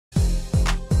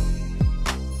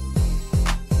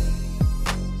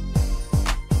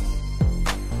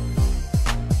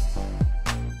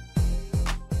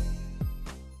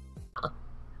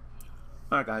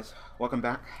Alright guys, welcome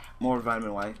back. More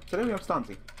Vitamin Y. Today we have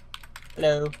Stonzy.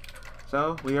 Hello.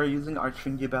 So, we are using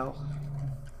Archfiend Yubel.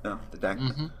 No, the deck.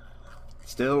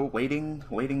 Still waiting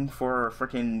for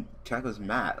freaking Chaco's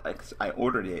mat. Like, I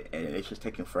ordered it and it's just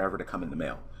taking forever to come in the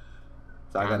mail.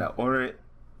 So I gotta order it,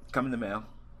 come in the mail,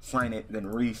 sign it, then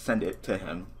resend it to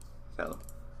him. So,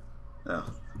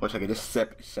 wish I could just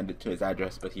send it to his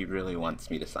address, but he really wants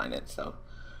me to sign it, so.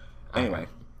 Anyway.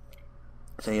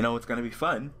 So you know what's gonna be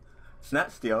fun?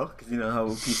 Snatch Steal, because you know how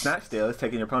OP Snatch Steal is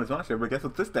taking your opponent's monster, but guess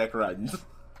what this deck runs?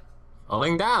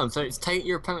 Falling down, so it's take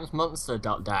your opponent's monster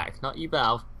deck, not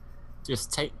Yubel.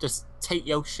 Just take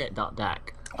your shit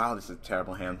deck. Wow, this is a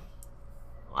terrible hand.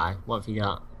 Why? What have you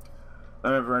got?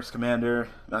 Reverse Commander,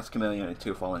 Mass Chameleon, and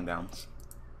 2 Falling Downs.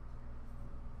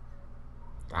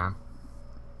 Damn.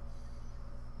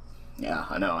 Yeah,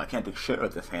 I know, I can't do shit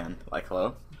with this hand. Like,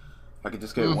 hello? If I could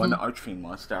just get one Archfiend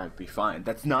monster, I'd be fine.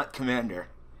 That's not Commander.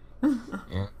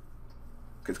 Yeah.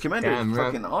 Because Commander is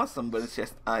fucking awesome, but it's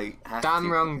just, I have Damn to.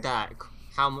 wrong deck.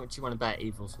 How much you want to bet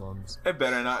Evil Swans? It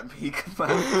better not be, because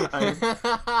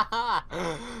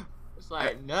It's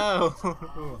like, no.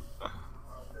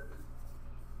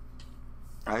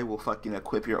 I will fucking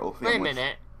equip your Ophium. Wait a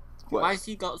minute. What? Why has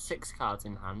he got 6 cards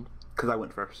in hand? Because I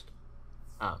went first.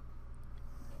 Oh.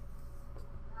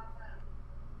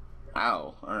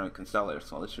 Ow. Alright, Constellars,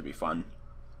 so this should be fun.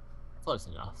 Close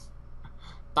enough.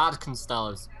 Bad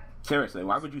Constellars. Seriously,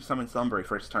 why would you summon Sunbury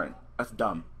first turn? That's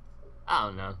dumb. I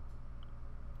don't know.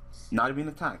 Not even an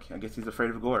attack. I guess he's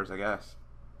afraid of Gores, I guess.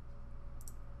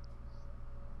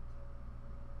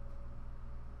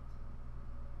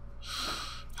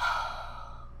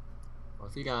 What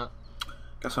have you got?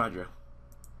 Guess what I drew?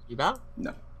 Yubel?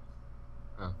 No.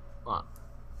 Oh. What?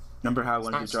 Remember how I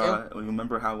wanted to Snatch draw?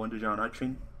 Remember how I wanted to draw an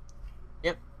Archfiend?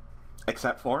 Yep.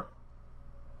 Except for?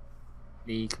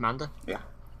 The Commander? Yeah.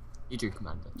 You drew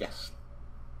Commander. Yes.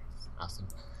 Awesome.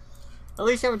 At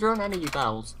least you haven't drawn any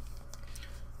Yubels.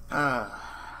 And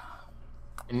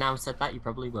now said that, you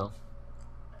probably will.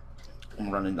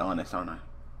 I'm running the honest, aren't I?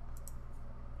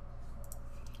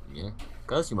 Yeah.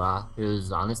 Because you are. Who's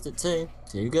honest at 2.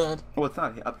 Too good. Well, it's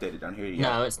not updated down here yet.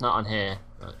 No, it's not on here.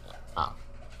 Oh. Wow.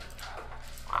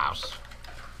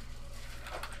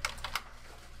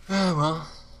 Oh well.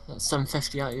 That's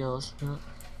 750 out of yours. Yeah.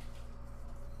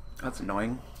 That's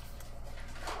annoying.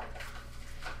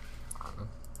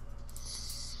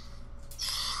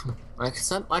 Like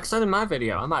I said in my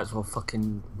video, I might as well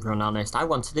fucking run honest. I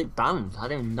wanted it banned. I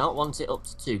did not want it up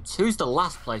to 2. 2's the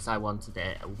last place I wanted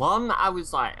it. 1, I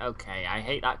was like, okay, I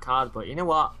hate that card, but you know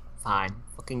what? Fine.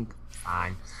 Fucking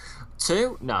fine.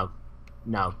 2, no.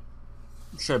 No.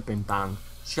 Should have been banned.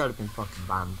 Should have been fucking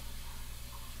banned.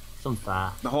 It's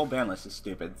unfair. The whole ban list is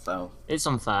stupid, so. It's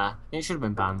unfair. It should have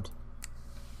been banned.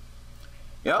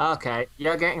 Yep. Okay,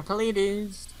 you're getting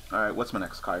pleaded. Alright, what's my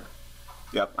next card?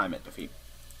 Yep, I'm at defeat.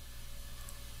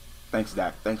 Thanks,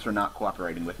 Dak. Thanks for not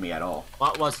cooperating with me at all.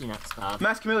 What was your next card?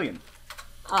 Mass Chameleon.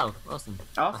 Oh, awesome.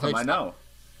 Awesome, I know.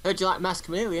 Heard you like Mass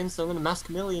Chameleon, so I'm gonna Mass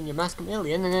Chameleon your Mass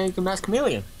Chameleon, and then you can Mass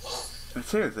Chameleon.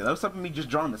 Seriously, that was something me just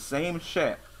drawing the same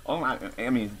shit. Oh, I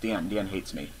mean, it's Dan. Dan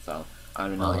hates me, so I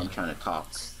don't know. I'm trying to talk.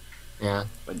 Yeah.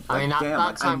 But, I mean, damn,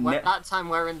 that time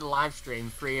we're in the live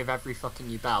stream, 3 of every fucking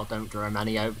Yubel. Don't draw him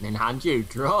any opening hand. You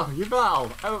draw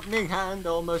Yubel. Opening hand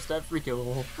almost every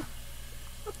duel.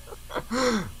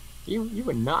 You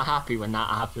were not happy when that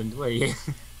happened, were you?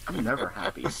 I'm never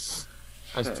happy. That's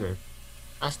true.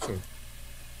 That's true.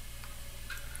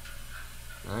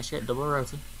 Nice shit, double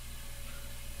rotor.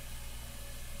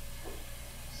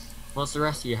 What's the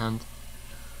rest of your hand?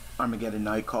 Armageddon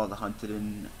Knight, Call of the Hunted,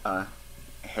 and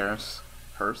Harris?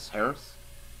 Or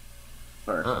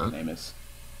what his name is.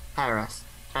 Eris.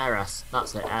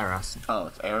 That's it, Eris. Oh,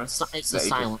 it's Eris? It's a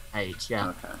silent page, yeah.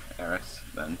 Okay, Eris,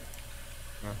 then.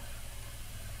 Yeah.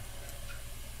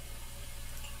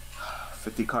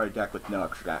 50 card deck with no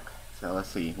extra deck. So let's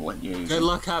see what you're using. Good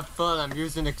luck, have fun. I'm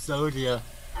using Exodia.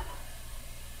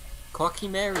 Koa'ki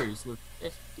Merus with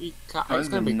 50 cards. It's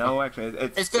gonna be no extra.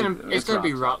 It's gonna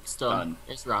be rock stun.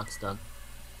 It's rock stun.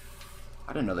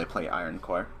 I didn't know they play Iron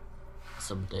Core.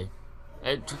 Some do.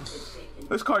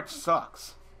 This card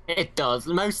sucks. It does.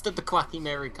 Most of the Koa'ki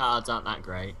Meru cards aren't that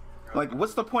great. Like,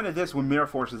 what's the point of this when Mirror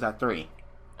Force is at 3?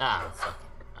 Ah, fucking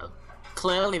hell.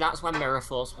 Clearly, that's when Mirror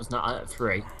Force was not at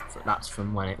 3. That's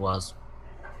from when it was.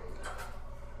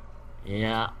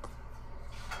 Yeah.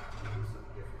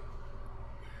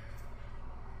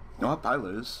 Nope, I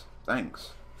lose.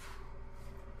 Thanks.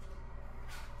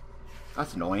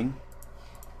 That's annoying.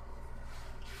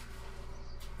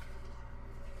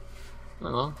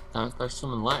 Oh well, time to play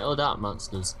summon light or dark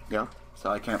monsters. Yeah,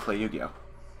 so I can't play Yu-Gi-Oh.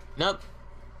 Nope,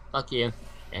 Fuck you.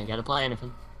 Ain't gonna play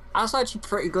anything. I was actually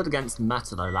pretty good against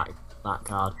meta though, that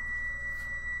card.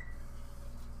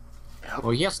 Yep.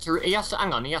 Well, he has to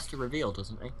hang on, he has to reveal,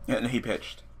 doesn't he? Yeah, and he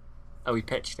pitched. Oh, he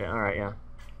pitched it. All right, yeah.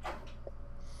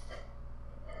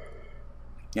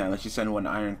 Yeah, unless you send one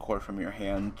iron core from your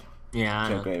hand Yeah.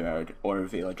 to a graveyard or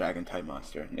reveal a dragon type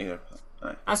monster. Neither.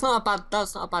 Right. That's not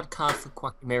a bad card for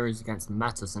Koa'ki mirrors against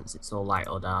meta since it's all light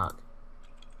or dark.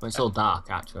 Well, it's all dark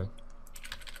actually.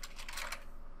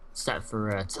 Except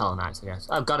for Tellarknights, I guess.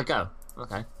 Oh, gotta go.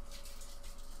 Okay.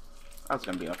 That's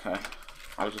gonna be okay.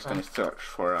 I was just gonna search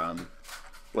for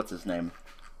what's his name?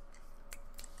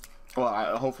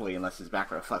 Well, hopefully, unless his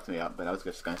background fucked me up, but I was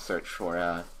just gonna search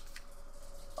for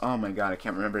oh my god, I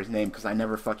can't remember his name because I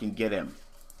never fucking get him.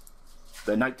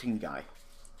 The 19 guy.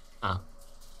 Oh.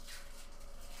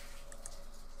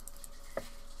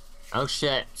 Oh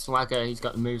shit, Swagger, he's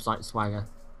got the moves like Swagger.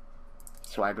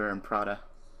 Swagger and Prada.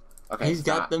 Okay, he's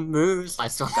got the moves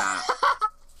like Swagger.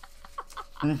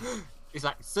 He's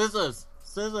like, scissors,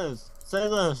 scissors,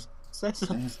 scissors,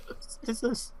 scissors,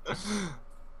 scissors.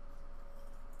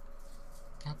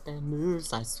 Got the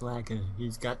moves like Swagger.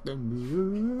 He's got the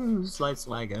moves like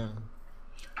Swagger.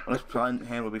 Well, this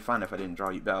hand would be fine if I didn't draw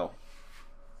Yubel.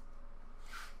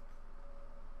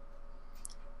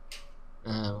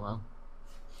 Well.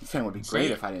 This hand would be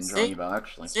great if I didn't draw Yubel,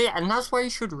 actually. See, and that's why you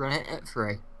should run it at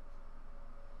 3.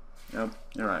 Yep,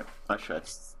 you're right. I should.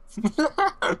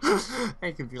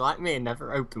 They could be like me and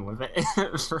never open with it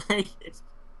at 3.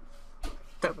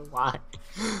 Don't know why.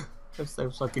 I'm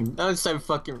so fucking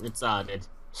retarded.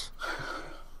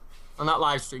 On that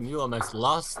live stream, you almost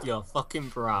lost your fucking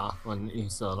bra when you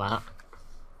saw that.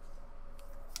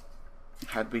 It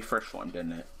had to be first form,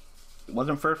 didn't it? If it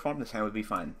wasn't first form, this hand would be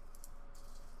fine.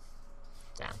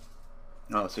 Damn.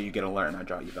 Oh, so you get a learn, I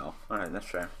draw Yubel. Alright, that's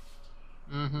fair.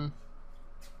 Mm-hmm.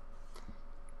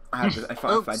 If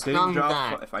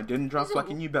I didn't draw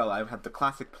fucking Yubel, I would have the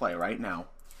classic play right now.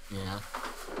 Yeah.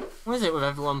 What is it with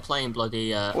everyone playing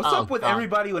bloody What's up with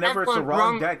everybody whenever it's a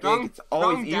wrong deck? It's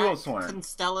always Evil Swarm.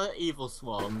 Constellar Evil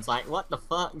Swarms. Like, what the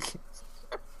fuck?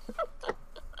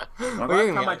 Well,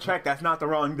 last time I checked, that's not the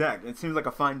wrong deck. It seems like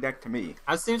a fine deck to me.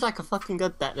 It seems like a fucking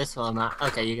good deck, this one, Matt.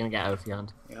 Okay, you're gonna get Ophion.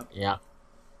 Yep. Yep.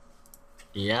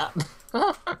 Yep.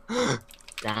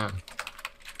 Damn.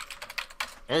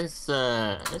 This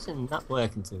is not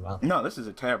working too well. No, this is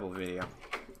a terrible video.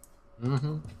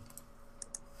 Mm-hmm.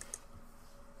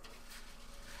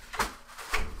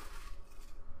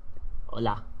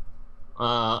 Hola.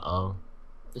 Uh-oh.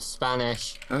 The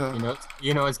Spanish.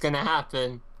 You know what's gonna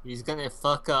happen. He's gonna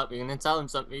fuck up. You're gonna tell him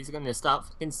something. He's gonna start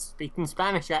fucking speaking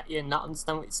Spanish at you and not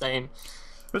understand what you're saying.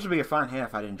 This would be a fine hand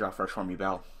if I didn't draw first form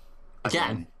Yubel.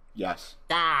 Again? Yes.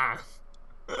 Ah!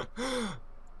 I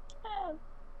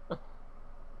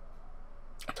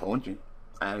told you.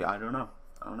 I don't know.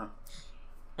 I don't know.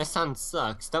 This hand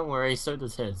sucks. Don't worry, so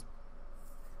does his.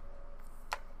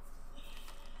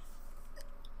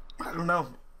 I don't know.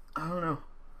 I don't know.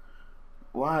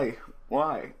 Why?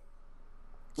 Why?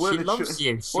 She loves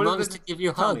you. She wants to give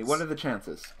you hugs. Tell me, what are the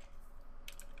chances?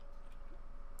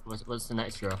 What's the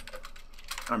next draw?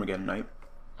 Armageddon Knight.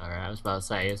 Alright, I was about to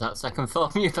say, is that second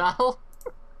form you battle?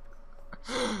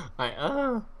 Like,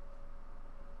 oh.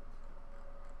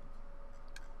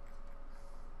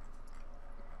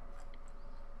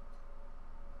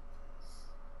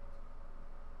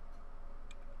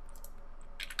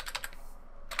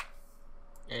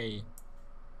 Hey.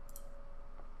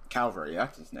 Calvary,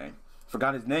 that's his name.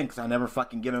 Forgot his name because I never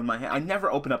fucking get him in my hand. I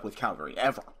never open up with Calvary,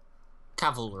 ever.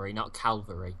 Cavalry, not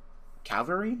Calvary.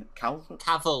 Cavalry?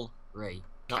 Cavalry,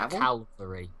 not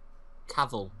Calvary.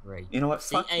 Cavalry. You know what?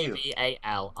 Fuck you. Cavalry,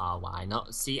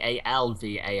 not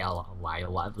Calvary, or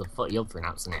whatever the fuck you're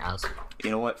pronouncing it as.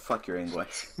 You know what? Fuck your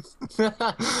English.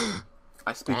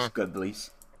 I speak good,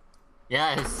 please.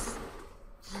 Yes.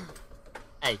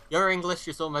 Hey, your English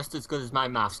is almost as good as my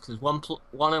maths, because 1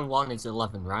 and 1 is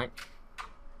 11, right?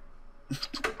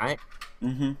 Right?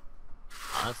 Mm-hmm.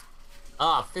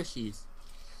 Fishies.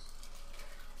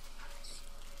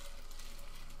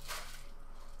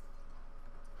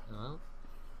 Well,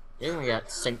 you're gonna get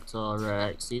synced or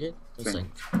exceeded.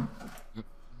 Synced.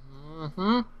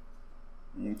 Mm-hmm.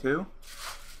 Me too.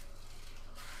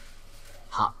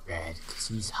 Hot red, because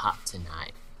he's hot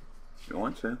tonight. You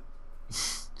want to?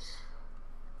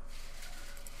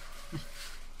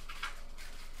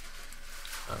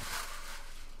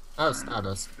 Oh,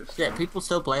 Stardust. Yeah, people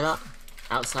still play that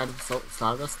outside of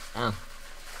Stardust? Damn.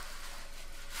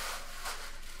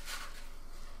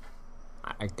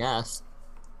 I guess.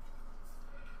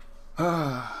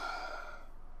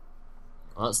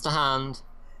 What's What's the hand?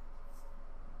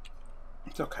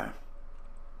 It's okay.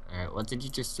 Alright, what did you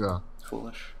just draw?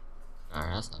 Foolish.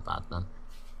 Alright, that's not bad then.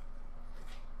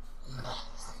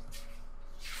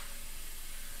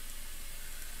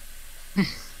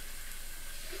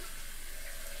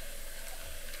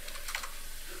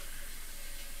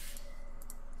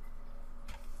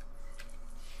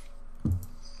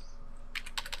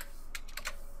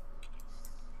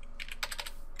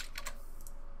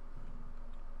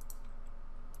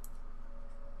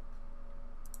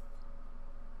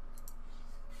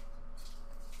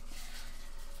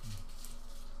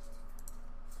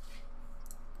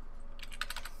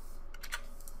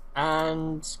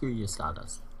 And screw your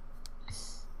Stardust.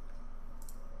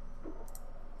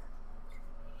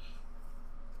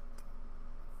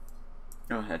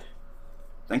 Go ahead.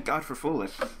 Thank God for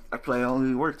Foolish. That play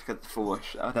only worked because it's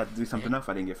Foolish. I'd have to do something else if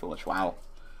I didn't get Foolish. Wow.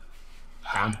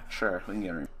 Damn. Sure, we can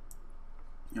get her.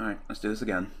 Alright, let's do this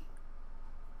again.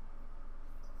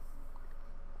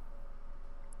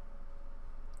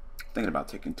 Thinking about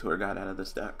taking Tour Guide out of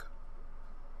this deck.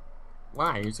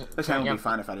 Why? Is it? This hand would be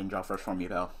fine if I didn't draw first form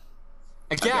Yubel.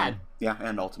 Again? Yeah,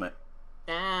 and Ultimate.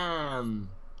 Damn.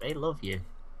 They love you.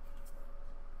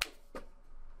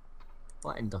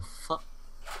 What in the fuck?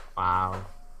 Wow.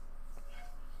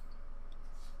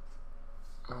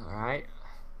 Alright.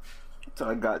 So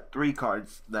I got 3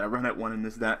 cards that I run at 1 in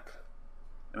this deck.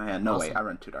 And I had no way, I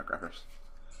run 2 Dark Greffers.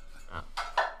 Oh.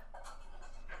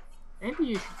 Maybe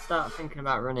you should start thinking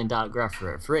about running Dark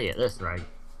Greffer at 3 at this rate.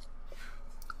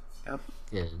 Yep.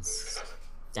 Because,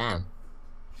 damn.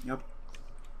 Yep.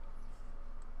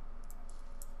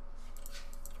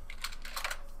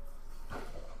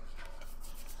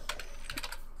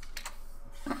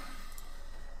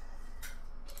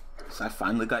 So I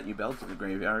finally got Yubel to the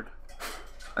graveyard.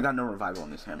 I got no revival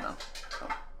in this hand though. So.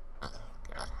 Oh,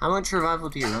 God. How much revival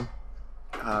do you run?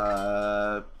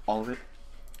 All of it.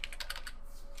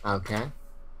 Okay.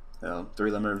 So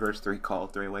 3 limit reverse, 3 call,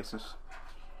 3 oasis.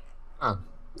 Oh,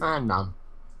 and none.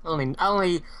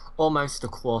 Only almost a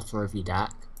quarter of your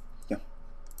deck. Yeah.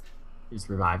 Is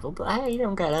revival, but hey, you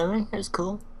don't get any. It's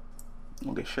cool.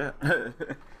 Don't get shit.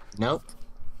 Nope.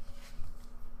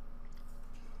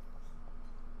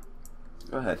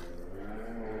 Go ahead.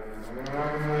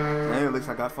 Hey, at least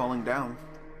I got falling down.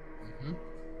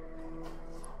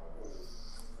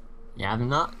 You have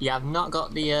not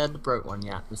got the broke one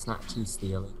yet. The snatch and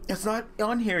stealing. It's not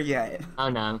on here yet. Oh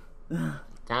no!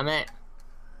 Damn it!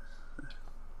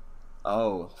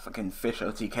 Oh, fucking fish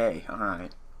OTK. All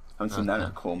right, haven't seen that in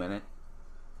a cool minute.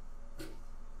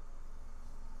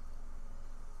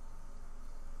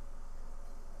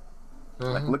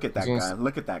 Like, look at that guy.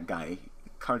 Look at that guy.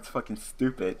 Card's fucking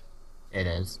stupid. It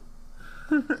is.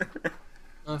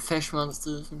 Fish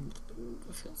monsters.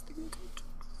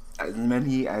 As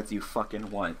many as you fucking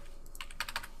want.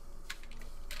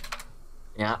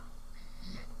 Yeah.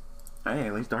 Hey,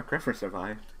 at least Dark Greffer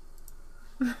survived.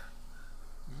 Now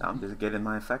I'm just getting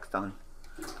my effects done.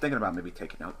 Thinking about maybe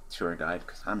taking out Tour Guide,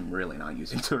 because I'm really not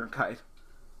using Tour Guide.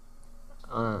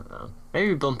 I don't know.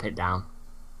 Maybe bump it down.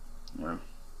 Yeah.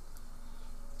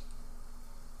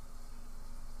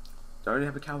 Do I already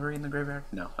have a Cavalry in the graveyard?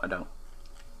 No, I don't.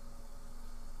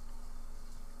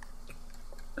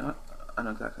 No, I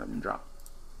know exactly what I'm gonna drop.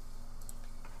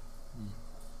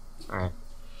 Alright.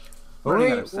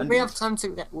 Will we have time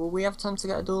to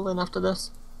get a duel in after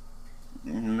this?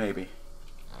 Maybe.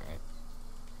 Alright.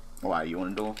 Why, you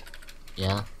want a duel?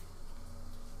 Yeah.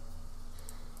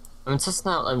 I'm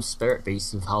testing out them Spirit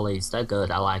Beasts of Hollies. They're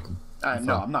good. I like them.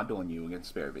 No, I'm not doing you against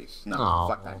Spirit Beast. No,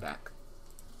 fuck that deck.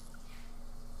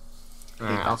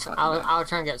 Alright, I'll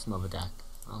try and get some other deck.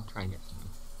 I'll try and get some.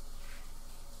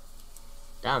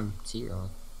 Damn, 0.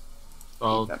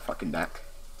 Well, that fucking deck.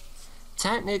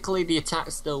 Technically, the attack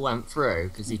still went through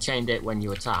because he chained it when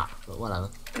you attack, but whatever.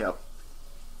 Yep.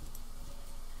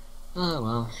 Oh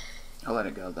well. I'll let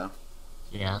it go though.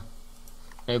 Yeah.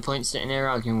 No point sitting here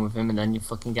arguing with him and then you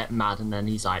fucking get mad and then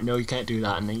he's like, no, you can't do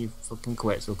that, and then you fucking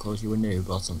quit so calls you a noob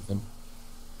or something.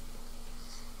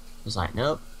 It's like,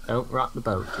 nope, don't rock the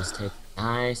boat, just take it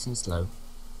nice and slow.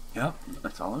 Yep,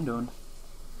 that's all I'm doing.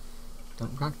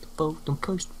 Don't rock the boat, don't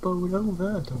push the boat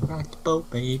over, don't rock the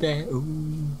boat, baby, ooh.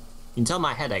 You can tell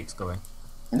my headache's going.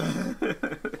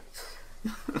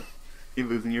 You're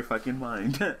losing your fucking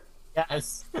mind.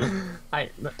 Yes.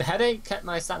 The headache kept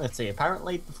my sanity.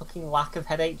 Apparently the fucking lack of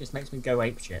headache just makes me go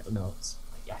apeshit nuts.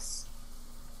 Yes.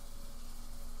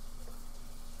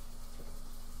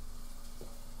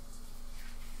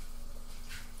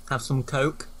 Have some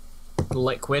Coke. The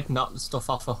liquid, not the stuff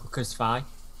off a hooker's thigh.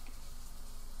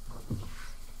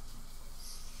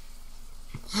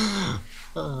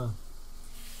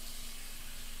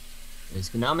 Because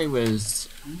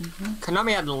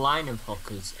Konami had a line of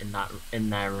hookers in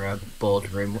their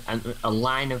boardroom, and a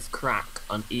line of crack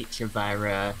on each of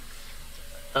their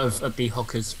of the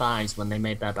hookers' thighs when they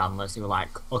made their ban list. They were like,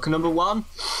 hooker number 1,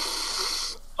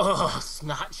 oh,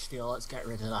 snatch steal, let's get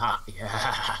rid of that,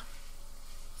 yeah.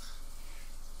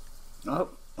 Oh,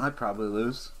 I'd probably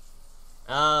lose.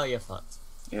 Oh, you're fucked.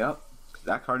 Yep,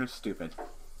 that card is stupid.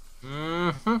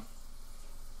 Mm-hmm.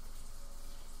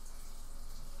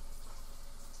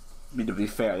 I mean, to be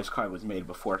fair, this card was made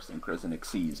before Synchros and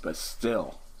Xyz, but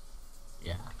still.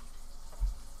 Yeah.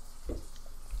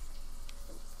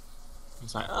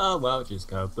 It's like, oh, well, just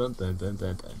go boom, boom, boom,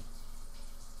 boom, boom.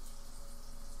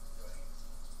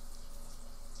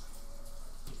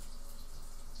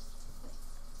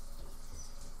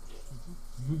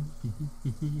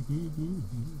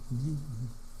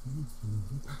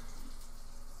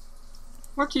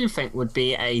 What do you think would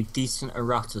be a decent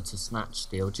errata to Snatch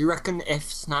Steal? Do you reckon if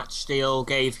Snatch Steal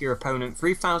gave your opponent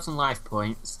 3,000 life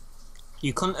points,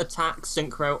 you couldn't attack,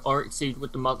 synchro, or exceed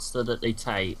with the monster that they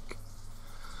take,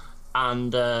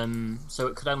 and so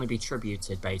it could only be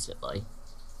tributed, basically,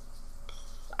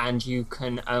 and you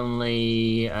can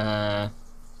only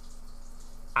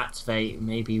activate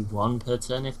maybe 1 per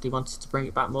turn if they wanted to bring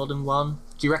it back more than 1?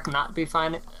 Do you reckon that'd be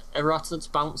fine errata to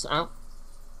balance it out?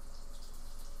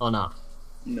 Or not?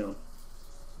 No.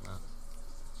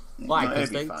 Why? No, it'd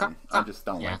be fine. I just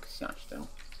don't like Snatch Steal.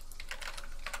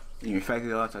 In your effective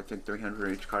loss, I take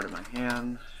 300 each card in my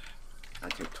hand. I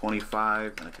take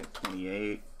 25, and I take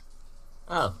 28.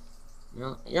 Oh.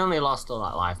 You only lost all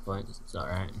that life points. It's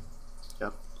alright.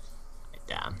 Yep.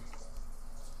 Damn.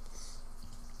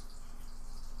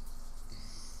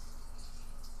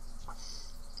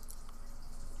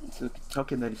 It's a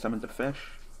token that he summoned the fish.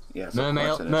 Yes,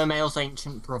 Mermail's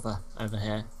ancient brother over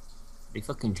here. They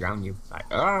fucking drown you. Like,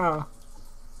 ah.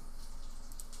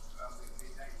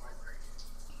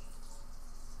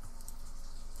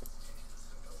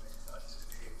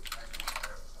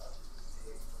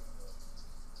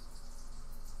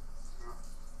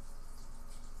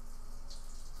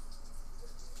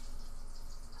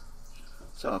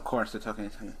 So, of course, the token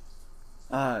is...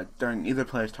 during either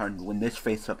player's turn, when this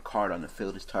face-up card on the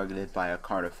field is targeted by a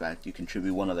card effect, you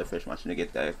contribute 1 other fish monster to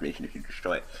get that activation if you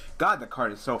destroy it. God, the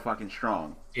card is so fucking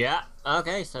strong. Yeah,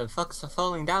 okay, so fucks are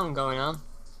falling down going on.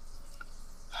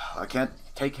 I can't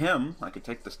take him. I could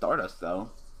take the Stardust,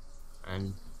 though.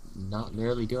 And not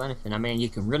really do anything. I mean, you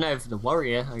can run over the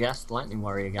warrior, I guess, the lightning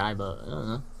warrior guy, but I don't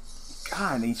know.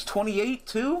 God, and he's 28,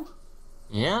 too?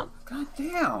 Yeah. God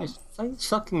damn. He's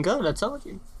fucking good, I told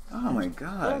you. Oh my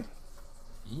god.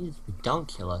 He's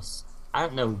ridiculous. I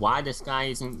don't know why this guy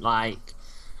isn't, like,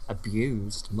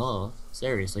 abused more.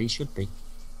 Seriously, he should be.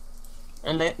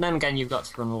 And then again, you've got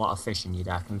to run a lot of fish in your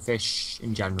deck, and fish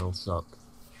in general suck.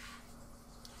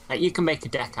 Like, you can make a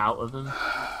deck out of them,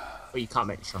 but you can't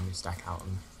make the strongest deck out of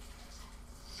them.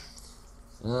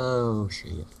 Oh,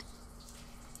 shit.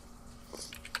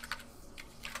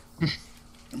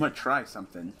 I'm gonna try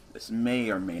something. This may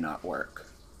or may not work.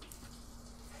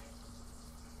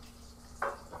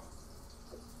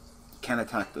 Can't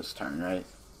attack this turn, right?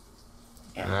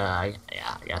 Yeah, I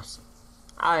guess.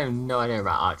 I have no idea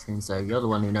about Archfiend, so you're the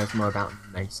one who knows more about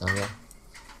me, so yeah.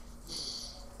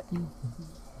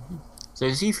 So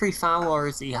is he free foul or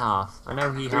is he half? I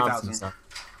know he halves himself.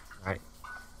 Right.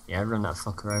 Yeah, run that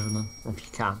fucker over them, if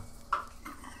you can.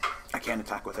 I can't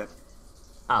attack with it.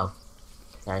 Oh.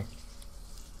 Okay.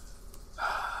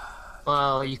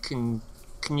 Well, you can...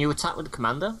 Can you attack with the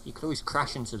commander? You could always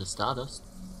crash into the Stardust.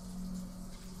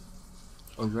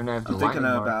 Or run over the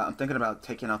I'm thinking about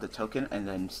taking out the token and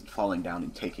then falling down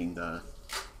and taking the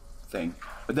thing.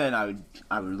 But then I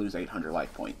would lose 800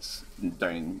 life points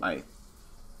during my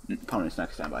opponent's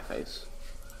next standby phase.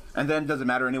 And then it doesn't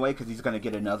matter anyway because he's going to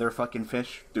get another fucking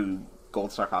fish through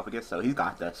Gold Sarcophagus, so he's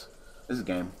got this. This is a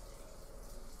game.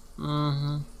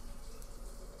 Mm-hmm.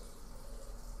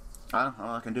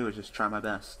 All I can do is just try my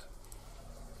best.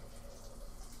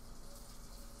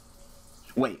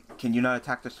 Wait, can you not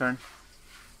attack this turn?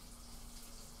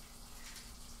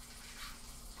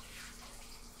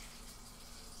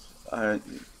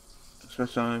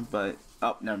 Switch on, but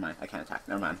oh, never mind. I can't attack.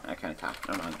 Never mind. I can't attack.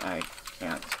 Never mind. I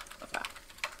can't attack.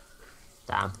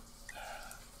 Damn.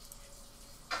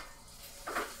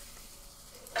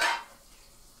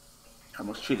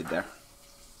 Almost cheated there.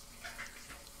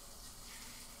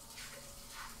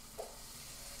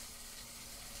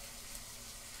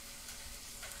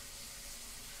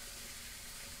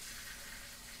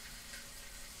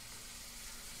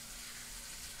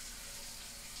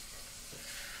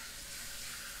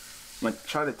 I'm gonna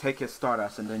try to take his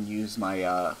Stardust and then use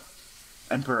my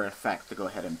Emperor effect to go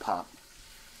ahead and pop.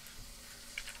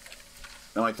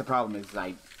 And like the problem is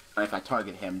like if I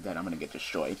target him, then I'm gonna get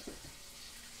destroyed.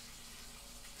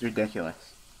 It's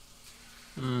ridiculous.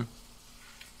 Hmm.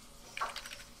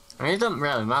 I mean, it doesn't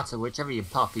really matter. Whichever you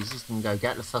pop, he's just gonna go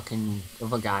get the fucking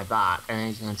other guy back, and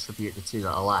he's gonna tribute the two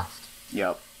that are left.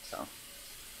 Yep. So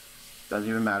doesn't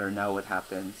even matter now what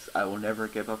happens. I will never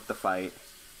give up the fight.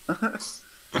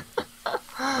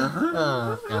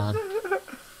 Oh god.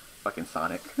 Fucking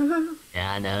Sonic.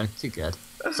 Yeah, I know. Too good.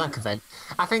 Sonic Adventure.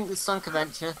 I think the Sonic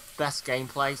Adventure, best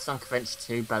gameplay. Sonic Adventure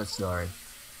 2, better story.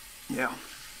 Yeah.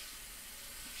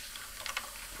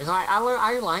 It's like,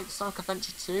 I like Sonic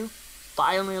Adventure 2, but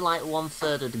I only like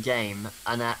 1/3 of the game,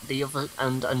 and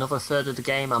another third of the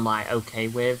game I'm like okay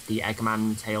with, the Eggman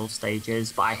and Tails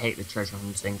stages, but I hate the treasure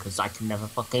hunting because I can never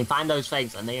fucking find those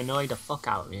things and they annoy the fuck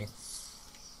out of me.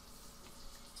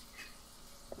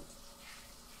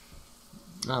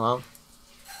 Oh well.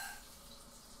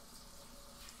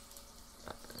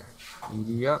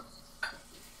 Yep.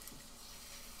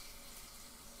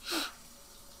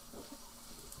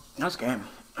 That's a game.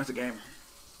 That's a game.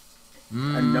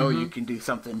 I know you can do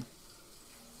something.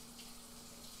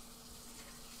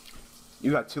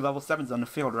 You got 2 level 7s on the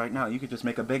field right now. You could just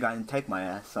make a big eye and take my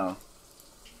ass, so.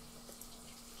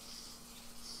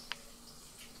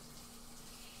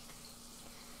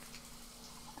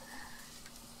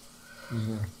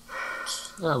 Yeah.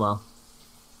 Oh well.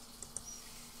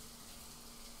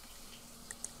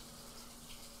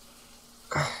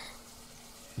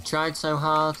 You tried so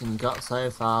hard and you got so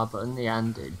far, but in the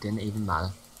end it didn't even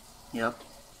matter. Yep.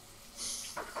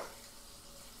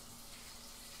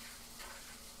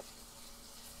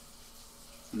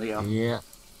 Leo. Yeah.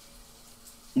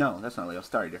 No, that's not Leo.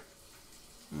 Starter.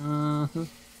 Mm-hmm.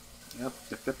 Yep.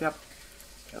 Yep.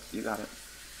 Yep, you got it.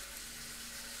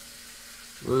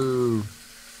 Woo.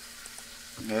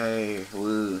 Yay.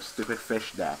 Woo. Stupid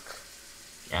fish deck.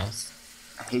 Yes.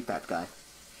 I hate that guy.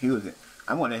 He was it.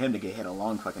 I wanted him to get hit a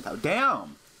long fucking time.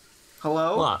 Damn!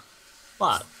 Hello? What?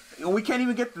 What? We can't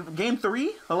even get to game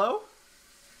 3? Hello?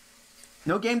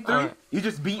 No game 3? You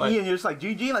just beat me and you're just like,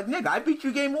 GG? Like, nigga, I beat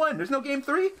you game 1. There's no game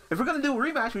 3? If we're gonna do a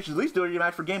rematch, we should at least do a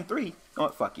rematch for game 3. Oh,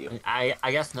 fuck you. I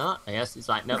guess not. I guess it's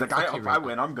like, no. Like, I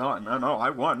win, I'm gone. No,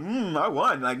 I won. I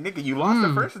won. Like, nigga, you lost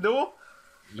the first duel?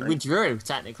 We drew,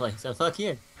 technically, so fuck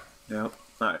you. Yep.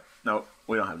 Alright. No,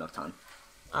 we don't have enough time.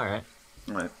 Alright.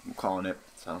 Alright, I'm calling it,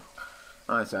 so.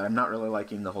 Like I said, I'm not really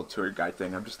liking the whole tour guide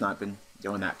thing. I've just not been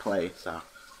doing that play, so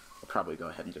I'll probably go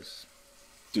ahead and just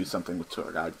do something with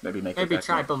tour guide. Maybe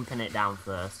try bumping it down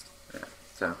first. Yeah.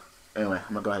 So anyway,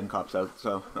 I'm gonna go ahead and call episode.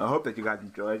 So I hope that you guys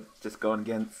enjoyed just going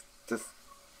against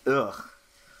ugh.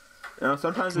 You know,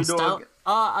 sometimes we do. Oh,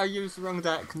 I used the wrong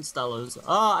deck, Constellas.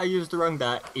 Oh, I used the wrong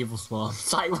deck, Evil Swarm.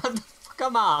 It's like, what the fuck,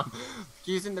 come on.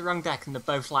 Using the wrong deck and they're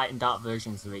both light and dark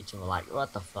versions of each other. Like,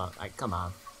 what the fuck? Like, come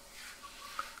on.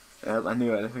 Yeah, I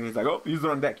knew it. I think he's like, oh, use the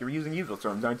wrong deck. You're using Evil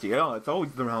Storms, aren't you? Oh, it's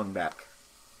always the wrong deck.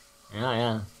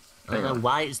 Yeah. I don't know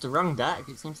why it's the wrong deck.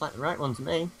 It seems like the right one to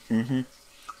me.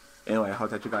 Anyway, I hope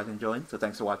that you guys enjoyed. So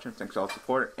thanks for watching. Thanks for all the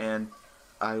support. And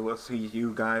I will see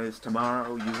you guys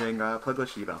tomorrow using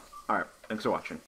Plaguelicious Yubel. Alright, thanks for watching.